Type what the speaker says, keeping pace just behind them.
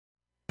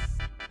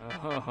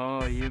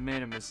Oh, you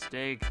made a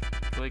mistake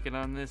clicking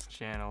on this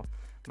channel.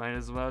 Might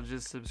as well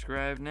just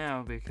subscribe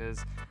now,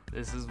 because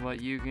this is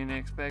what you can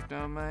expect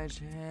on my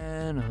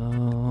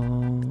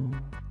channel.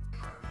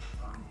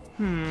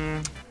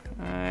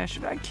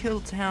 Should I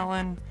kill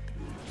Talon?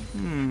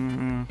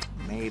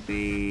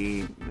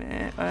 Maybe.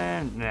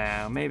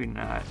 No, maybe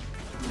not.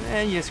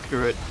 Yeah,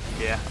 screw it.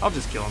 Yeah, I'll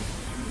just kill him.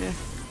 Yeah.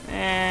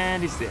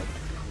 And he's dead.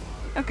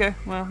 Okay,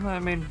 well, I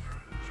mean.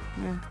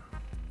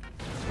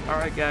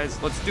 Alright,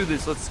 guys, let's do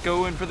this. Let's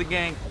go in for the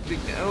gang.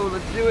 Oh,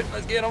 let's do it.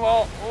 Let's get them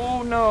all.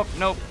 Oh, no,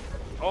 nope.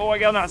 Oh, I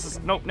got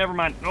Nasus. Nope, never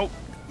mind. Nope.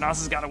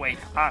 Nasus got away.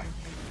 Ah,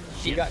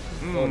 shit. You got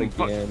killed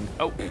again.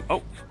 Oh.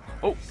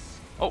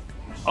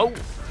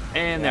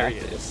 And there he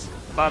is.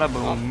 Bada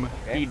boom.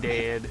 Okay. He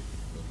dead.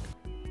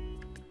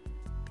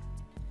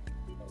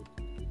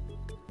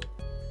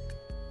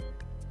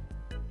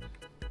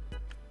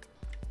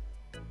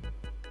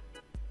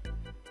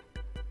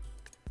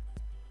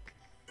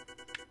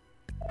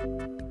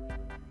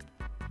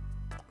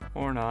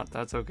 Or not,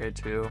 that's okay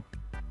too.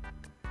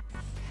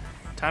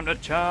 Time to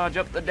charge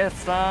up the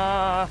Death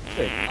Star!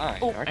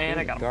 Oh, and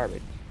I got him.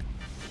 Garbage.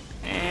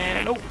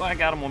 And I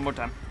got him one more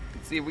time.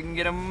 Let's see if we can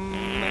get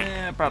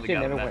him. Probably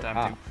got him that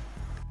time too.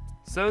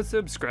 So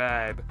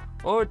subscribe,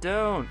 or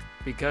don't,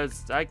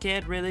 because I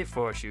can't really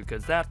force you,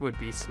 because that would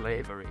be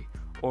slavery,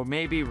 or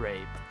maybe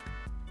rape.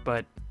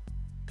 But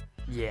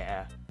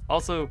yeah.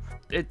 Also,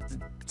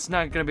 it's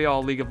not gonna be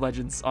all League of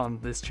Legends on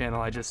this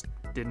channel. I just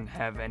didn't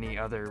have any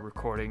other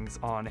recordings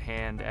on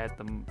hand at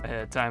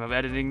the time of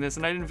editing this,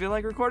 and I didn't feel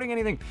like recording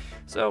anything.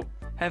 So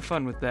have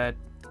fun with that.